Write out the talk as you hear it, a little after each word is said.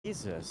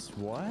Jesus,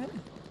 what?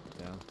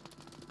 Yeah.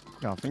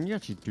 Yeah, I think you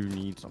actually do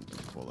need something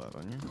for that,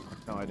 don't you?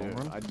 No, I do.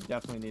 I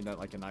definitely need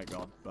like a night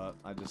guard, but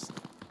I don't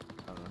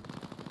know.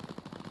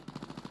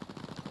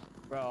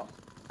 Bro,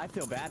 I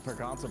feel bad for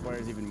console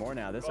players even more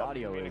now. This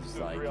audio is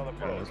like...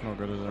 Oh, it's not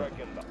good, is it?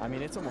 I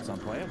mean, it's almost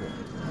unplayable.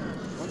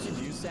 Once you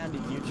do sound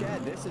EQ,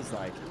 Chad, this is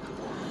like...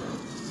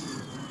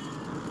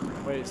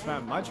 Wait, Spam,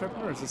 am I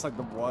tripping or is this like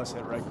the worst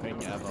hit rate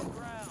ping ever?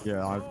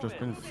 Yeah, I've just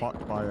been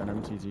fucked by an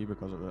MTT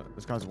because of it.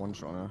 This guy's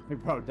one-shot now. Hey,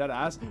 bro, dead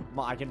ass.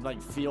 I can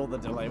like feel the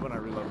delay when I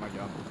reload my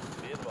gun.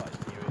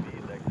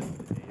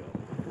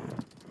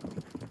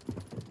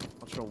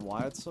 Not sure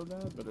why it's so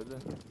bad, but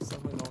it's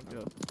definitely not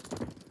good.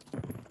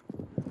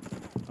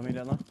 How many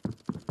down low?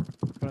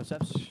 20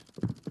 steps. Your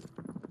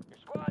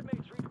squad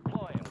mates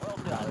redeploying. Well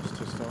done. Nah, there's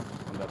two still.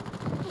 I'm dead.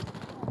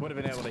 Would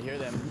have been able to hear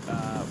them.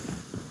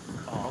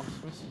 Oh.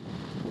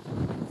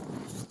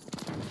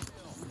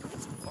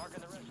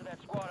 Marking the rest of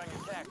that squad on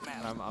your attack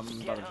map. I'm about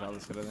to try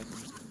this kid, I think.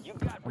 You've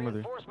got I'm with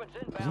you. reinforcements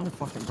He's in inbound. the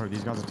fucking... Bro,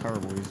 these guys are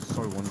terrible. He's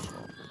so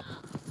one-shot.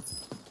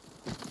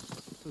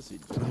 What's he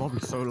The doing?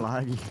 lobby's so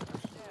laggy.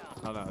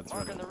 Oh no, it's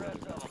Marking right. the rest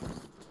of them.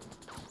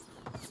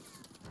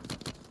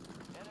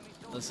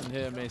 Listen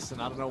here, Mason.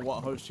 I don't know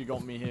what host you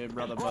got me here,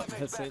 brother, but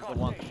this ain't the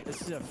one.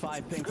 This is a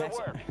 5-ping Good text.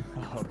 work.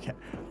 Oh, okay.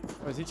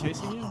 Oh, is he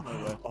chasing you? No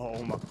way.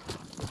 Oh my...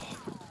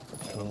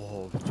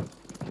 Oh,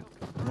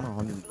 I'm on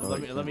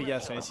 130. Let me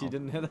guess, Mason. You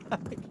didn't hit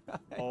that guy.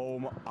 oh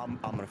my... I'm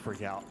gonna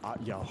freak out.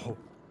 Yo.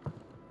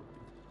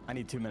 I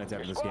need 2 minutes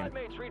after Your this game. squad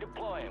mates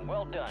redeploying.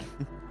 Well done.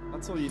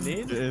 That's all you need?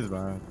 It is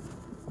bad.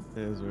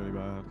 It is really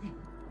bad.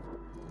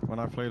 When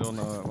I played on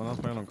when I was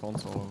playing on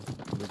console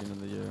at the beginning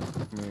of the year,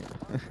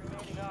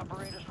 Remaining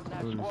operators from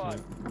that Holy squad.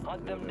 shit.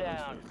 Hunt them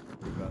down.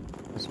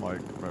 it's like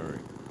very.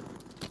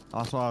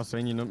 That's why I was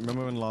saying. You know,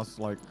 remember when was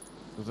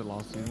it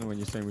last season when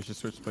you're saying we should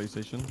switch to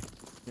PlayStation?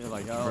 You're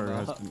like, Very oh, no.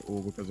 hesitant,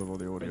 all because of all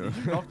the audio. Did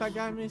you knock that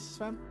guy,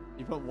 Mason Spam?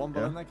 You put one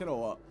bullet in that kid or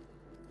what?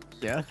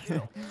 Yeah.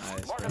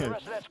 Nice, Marking bro. the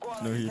rest of that squad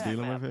on know who your you're attack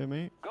dealing map. with here,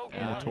 mate? Go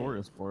get I'm him.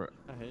 notorious for it.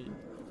 I hate you.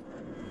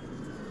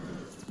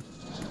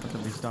 I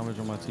took least damage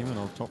on my team and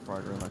I was top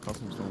fragger and I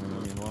custom storming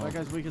me as well. That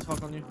guy's weak as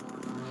fuck on you.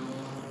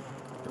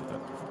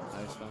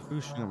 Nice, man.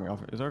 Who's shooting me off?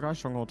 Is there a guy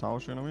stronghold tower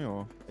shooting at me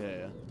or?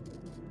 Yeah.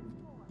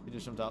 He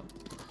just jumped up.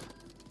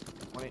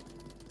 20.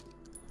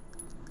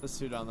 There's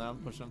two down there. I'm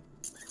pushing.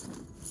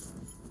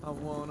 I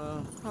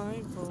wanna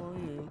fight for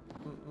you.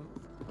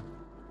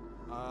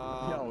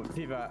 Yo,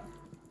 Tifa.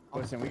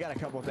 Listen, we got a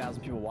couple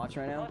thousand people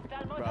watching right now.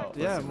 Bro,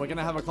 Yeah, and we're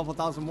gonna have a couple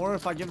thousand more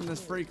if I give him this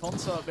free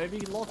concert, baby.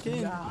 Lock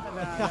in. Nah,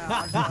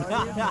 I'm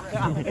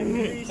telling you.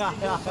 Every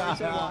single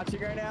person watching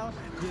right now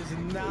does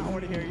not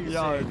want to hear you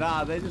Yo, sing.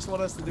 nah, they just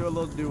want us to do a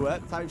little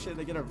duet type shit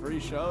to get a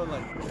free show.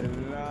 Like,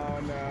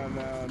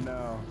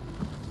 No.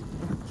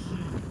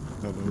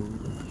 Hello.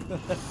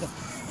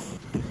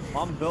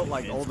 I'm built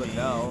like old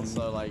Adele,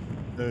 so like.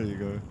 There you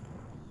go.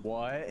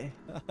 What?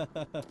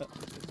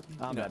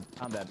 I'm dead.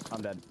 I'm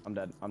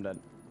dead.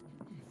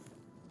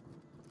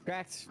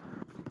 Cracked.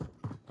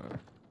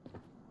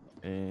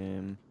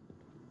 Kill.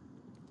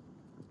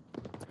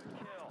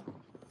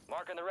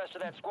 Marking the rest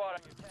of that squad on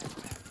your attack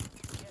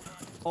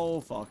map.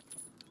 Oh fuck.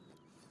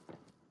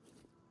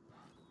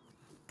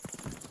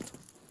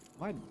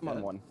 Am I I'm on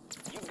dead? one.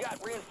 You've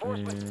got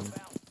reinforcements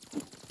inbound.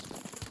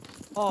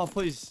 Oh,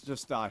 please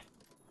just die.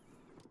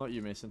 Not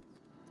you, Mason.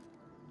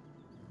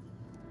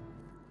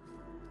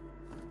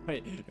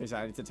 Wait, Mason,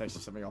 I need to text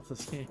you something off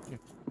this game.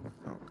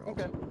 Oh god.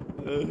 Okay.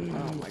 Oh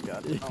my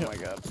god. Oh my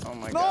god. Oh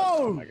my No! god.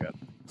 Oh my god.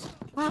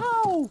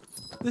 How?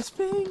 This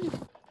ping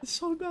is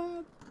so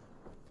bad.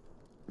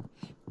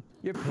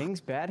 Your ping's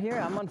bad here?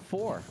 I'm on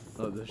 4.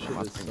 Oh, this shit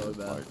My is ping so is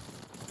bad. like-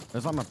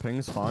 It's like my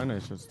ping's fine,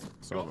 it's just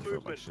server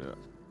feels like shit.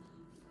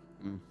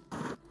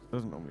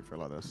 Doesn't normally feel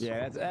like this.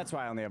 Yeah, that's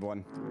why I only have 1.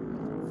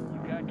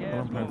 You got I'm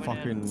gas playing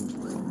moving in.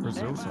 fucking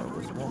Brazil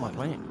servers. What am I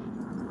playing?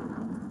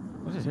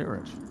 What is hit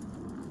rich?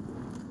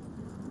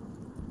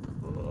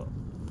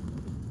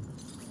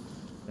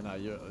 You know,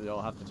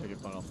 you'll have to take your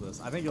phone off this.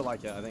 I think you'll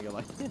like it. I think you'll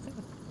like it.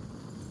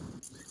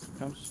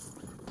 Comes.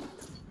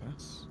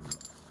 Yes.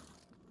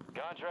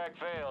 Contract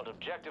failed.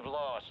 Objective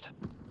lost.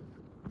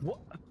 What?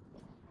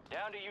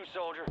 Down to you,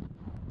 soldier.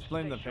 Just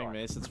blame the Stay ping, sharp.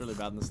 Mace. It's really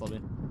bad in this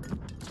lobby.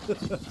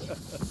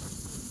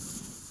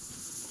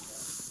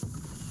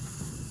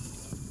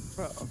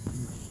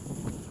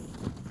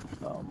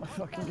 Oh my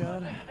fucking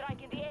god.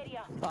 Strike in the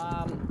area.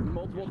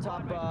 Multiple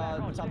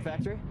top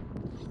factory.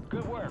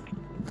 Good work.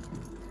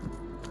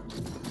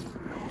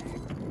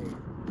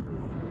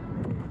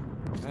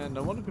 And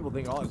no wonder people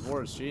think, oh, it's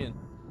war is cheating.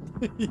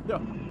 Yo.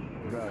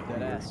 Bro,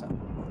 dead ass.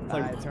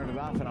 like- I turned it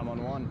off and I'm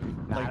on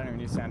 1. Nah, I don't even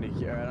use sound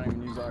EQ. I don't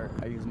even use art.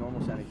 I use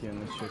normal sound EQ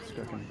and this shit's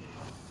cooking.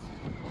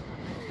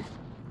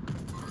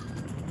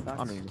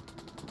 I mean,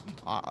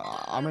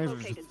 I may as well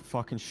just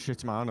fucking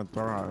shit him out and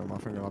throw at him. I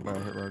think I better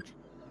hit roach.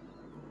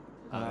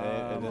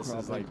 This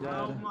is like,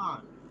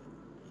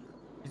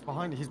 He's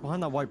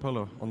behind that white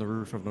pillar on the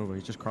roof of Nova.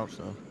 He's just crouched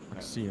there. I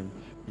can see him.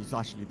 He's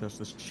actually the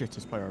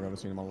shittest player I've ever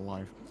seen in my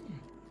life.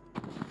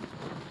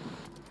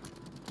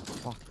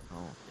 Fuck.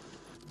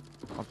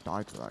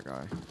 died to that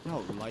guy.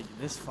 Yo, like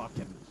this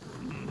fucking.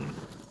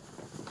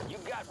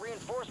 You've got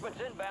reinforcements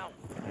inbound.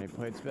 Any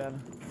plates, bad?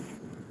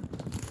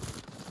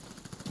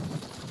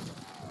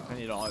 I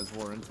need all his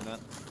war internet.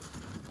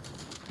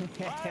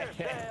 Fire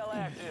sale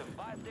active.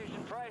 Buy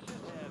station prices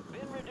have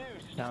been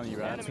reduced. Telling you,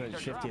 bro, that's Enemies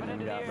what are Shifty and dropping them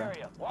into got, the bro.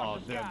 area. Oh,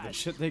 Watch the dude, the skies.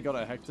 shit they got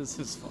at Hector's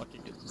is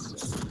fucking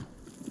insane.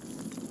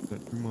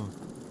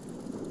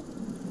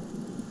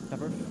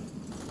 Pepper?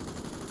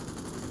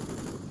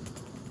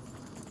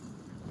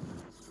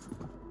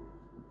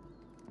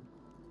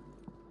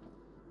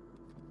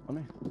 On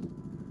me.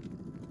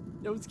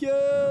 Yo, it's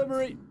good,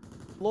 Marie.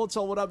 Lord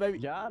Soul, what up, baby?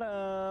 Got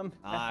him.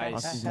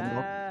 Nice.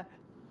 Nope.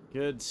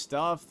 Good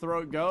stuff,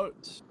 throat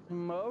goat.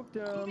 Smoked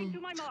Moving to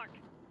him. my mark.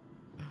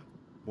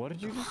 What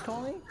did you just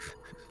call me?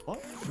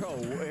 What? Bro,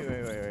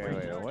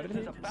 wait. What did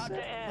he It's about say?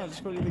 to I end.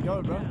 just called you the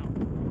goat, bro.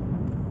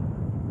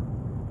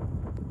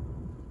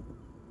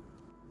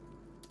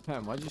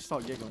 Damn, why'd you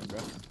start giggling, bro?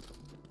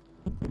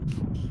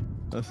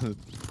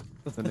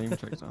 The name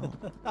checks out.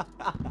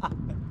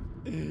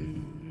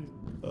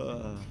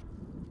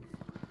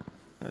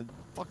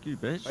 Fuck you,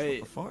 bitch. Wait.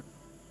 What the fuck?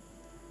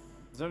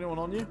 Is there anyone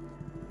on you?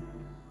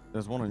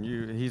 There's one on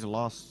you. He's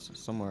lost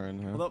somewhere in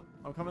here. Hold up,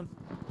 I'm coming.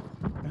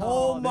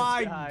 Oh, Oh, this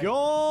my guy.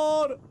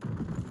 god!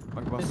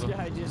 Fuck This Buster.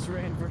 guy just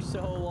ran for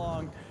so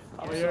long.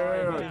 I'm Wait, sorry,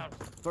 wait, buddy. wait.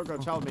 Throat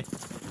goat, child me.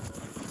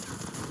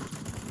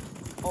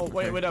 Oh,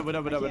 wait, we're done.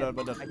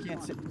 I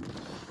can't sit.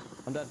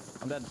 I'm dead.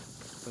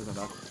 Please don't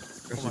die.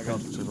 Oh my god.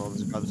 As well.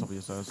 There's a guy at the top of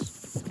your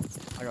stairs.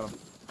 I got him.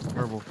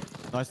 Terrible.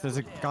 Nice, there's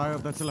a guy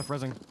up there to left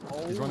resing.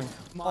 He's running.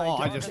 My Oh,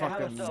 I God, just how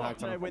fucking the fuck smacked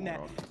did I him. win that?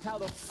 How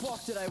the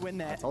fuck did I win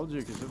that? Told you,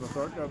 because you're the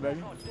throat goat,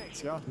 baby.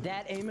 Let's go.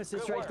 That aim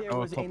assist right there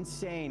Oh, was top-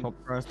 insane. Top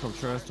press, top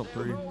chest, top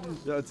 3.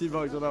 Yo,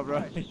 T-Bugs, what up,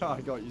 bro? Yeah,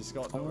 I got you,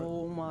 Scott. Don't worry.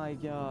 Oh my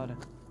god.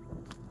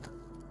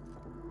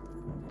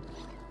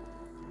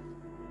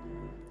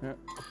 Yeah.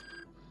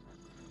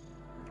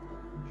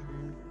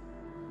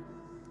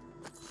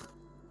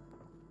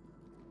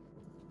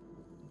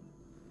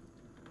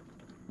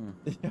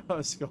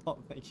 Yo, Scott,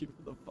 thank you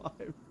for the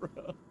 5, bro.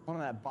 One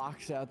of that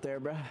box out there,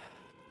 bro.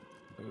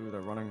 Ooh,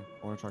 they're running.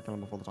 I want to try killing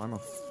him before the timer.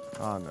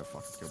 Ah, no,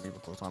 fuck. Kill me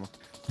before the timer.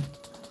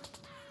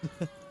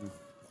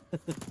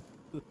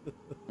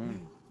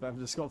 Bam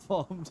just got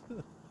farmed.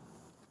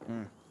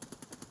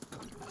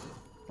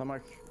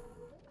 Stomach.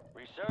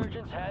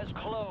 Resurgence has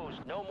closed.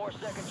 No more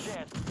second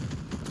chance.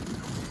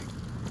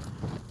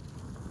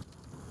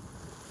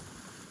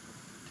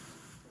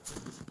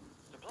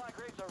 Supply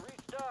crates are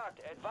restocked.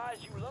 Advise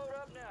you load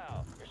up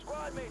now. Your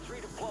squad mates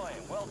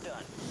redeploying. Well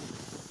done.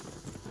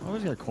 I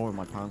always get caught with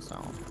my pants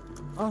down.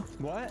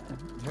 What?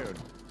 Dude.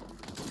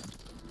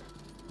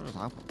 What just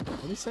happened?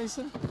 What did he say,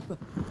 son?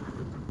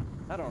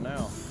 I don't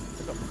know.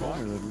 What the Caught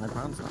fuck? me with my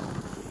pants down.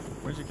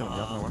 Where'd you kill him? You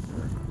have no weapon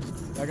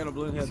here. I got a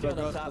balloon here, Let's go throat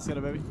to goat. the top. Let's get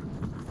it, baby.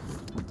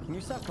 Can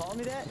you stop calling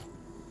me that?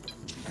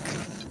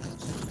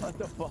 What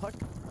the fuck?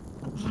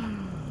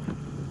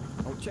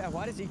 Oh, Chad,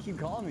 why does he keep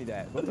calling me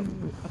that? What the,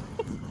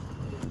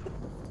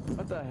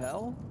 what the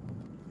hell?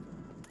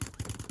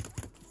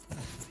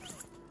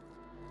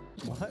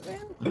 What,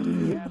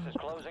 man? Gas is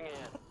closing in.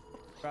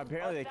 Bro,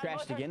 apparently they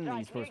crashed again in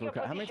these first world.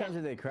 How many times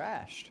have they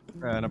crashed?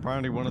 And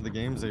apparently one of the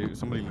games,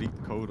 somebody leaked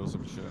the code or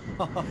some shit.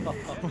 I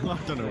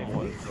don't know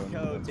what. Leaked the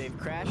code. They've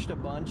crashed a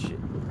bunch,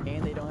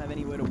 and they don't have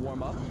any way to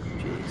warm up.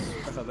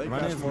 Jeez. They Mine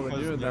crashed is more than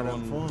because you in they're that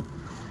on- one.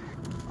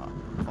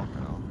 Fucking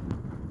hell.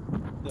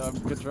 Yeah, I'm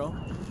control.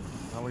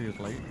 How are you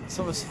late?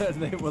 Someone said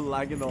they were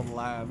lagging on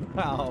land.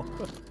 How?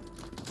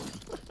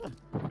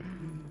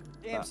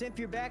 Damn, Simp,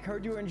 you're back.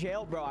 Heard you were in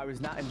jail. Bro, I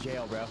was not in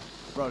jail, bro.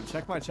 Bro,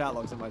 check my chat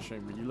logs in my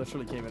stream, but you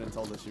literally came in and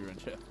told us you were in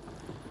jail.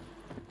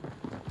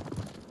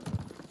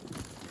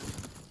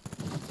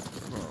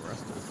 We got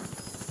arrested.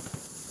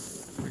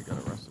 What you got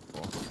arrested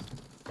for?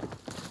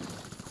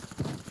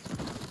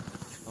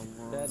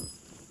 Dead.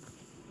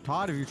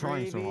 Tired of you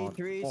trying so hard.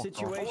 3v3 Fuck off.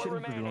 situation. Four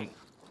remaining.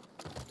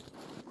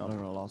 I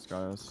don't know, last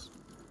guy is.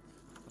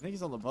 I think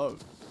he's on the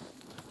boat.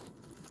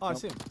 Oh, I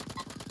see him.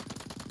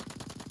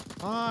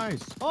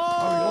 Nice!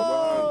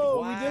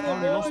 Oh, we did Wow.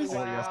 it, We lost boys!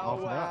 all the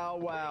after that. Wow,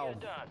 wow. Get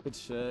done. Good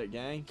shit,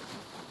 gang.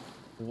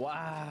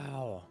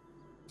 Wow.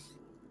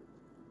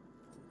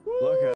 Look at